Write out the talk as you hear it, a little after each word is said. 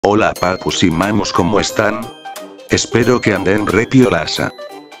Hola papus y mamus, ¿cómo están? Espero que anden re piolasa.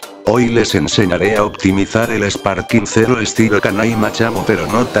 Hoy les enseñaré a optimizar el Sparking 0 estilo canaima chamo, pero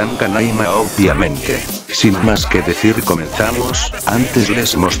no tan canaima obviamente. Sin más que decir, comenzamos. Antes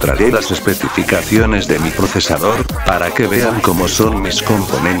les mostraré las especificaciones de mi procesador, para que vean cómo son mis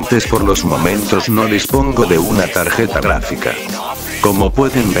componentes. Por los momentos no dispongo de una tarjeta gráfica. Como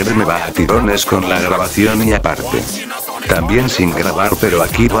pueden ver, me va a tirones con la grabación y aparte también sin grabar, pero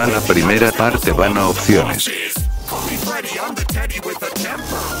aquí va la primera parte, van a opciones.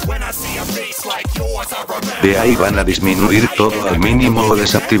 De ahí van a disminuir todo al mínimo o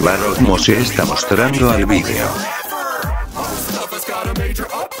desactivar como se está mostrando al vídeo.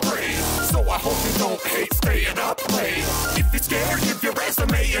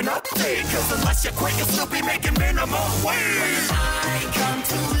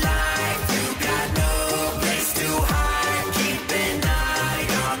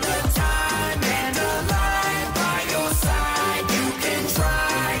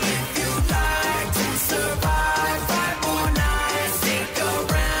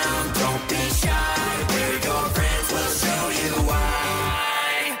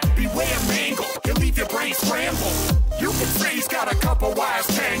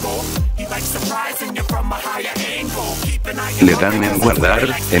 Le dan en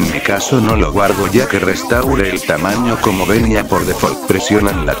guardar. En mi caso no lo guardo, ya que restaure el tamaño como venía por default.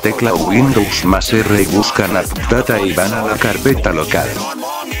 Presionan la tecla Windows más R y buscan AppData y van a la carpeta local.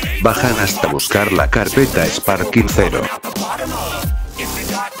 Bajan hasta buscar la carpeta Sparking 0.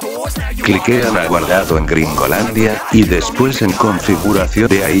 Cliquean a guardado en Gringolandia, y después en configuración.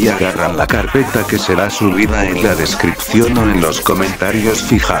 De ahí agarran la carpeta que será subida en la descripción o en los comentarios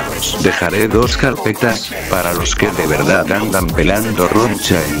fijados. Dejaré dos carpetas, para los que de verdad andan pelando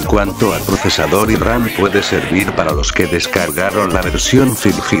roncha en cuanto a procesador y RAM. Puede servir para los que descargaron la versión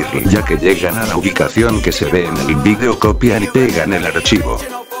FilGir, ya que llegan a la ubicación que se ve en el vídeo, copian y pegan el archivo.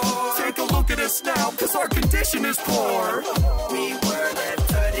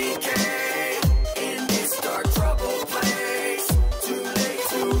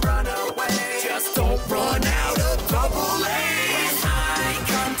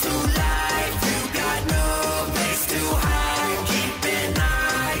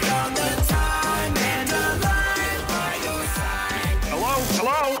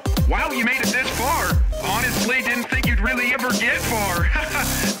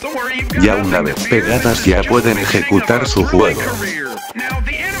 Ya una vez pegadas ya pueden ejecutar su juego.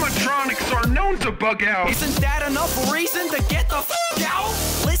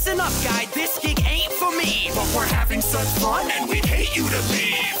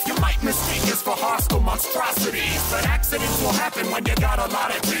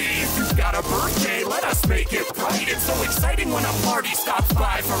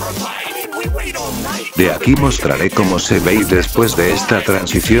 De aquí mostraré cómo se ve, y después de esta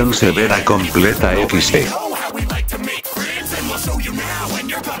transición se verá completa XD.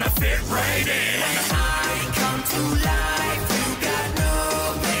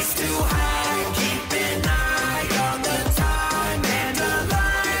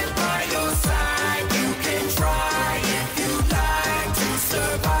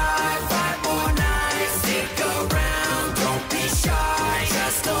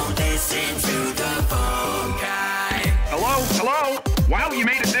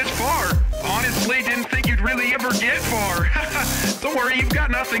 Don't worry, you've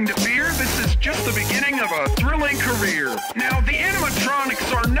got nothing to fear. This is just the beginning of a thrilling career. Now, the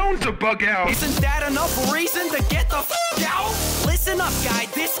animatronics are known to bug out. Isn't that enough reason to get the f*** out? Listen up, guy,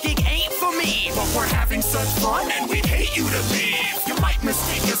 this gig ain't for me. But we're having such fun and we'd hate you to leave. You might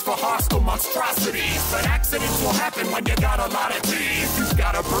mistake us for hostile monstrosities, but accidents will happen when you got a lot of teeth. You've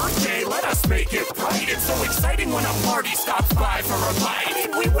got a birthday, let us make it bright. It's so exciting when a party stops by for a bite.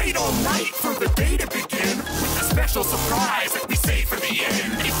 And we wait all night for the day to begin, with a special surprise that we save for the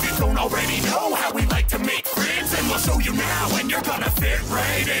end. If you don't already know how we like to make friends, and we'll show you now, and you're gonna fit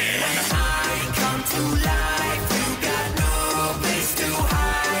right in. When I come to life, you got no place to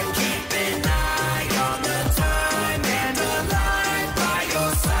hide. Keep an eye on the time and the light by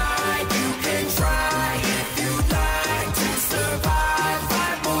your side. You can try if you'd like to survive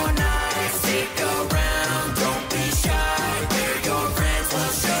 5 more nights. Stick around, don't be shy. We're your friends,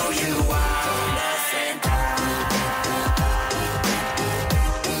 we'll show you why. Join us and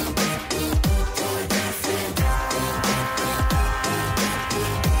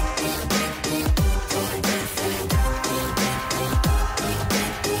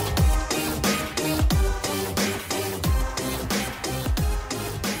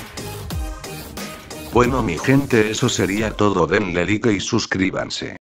Bueno mi gente, eso sería todo, denle like y suscríbanse.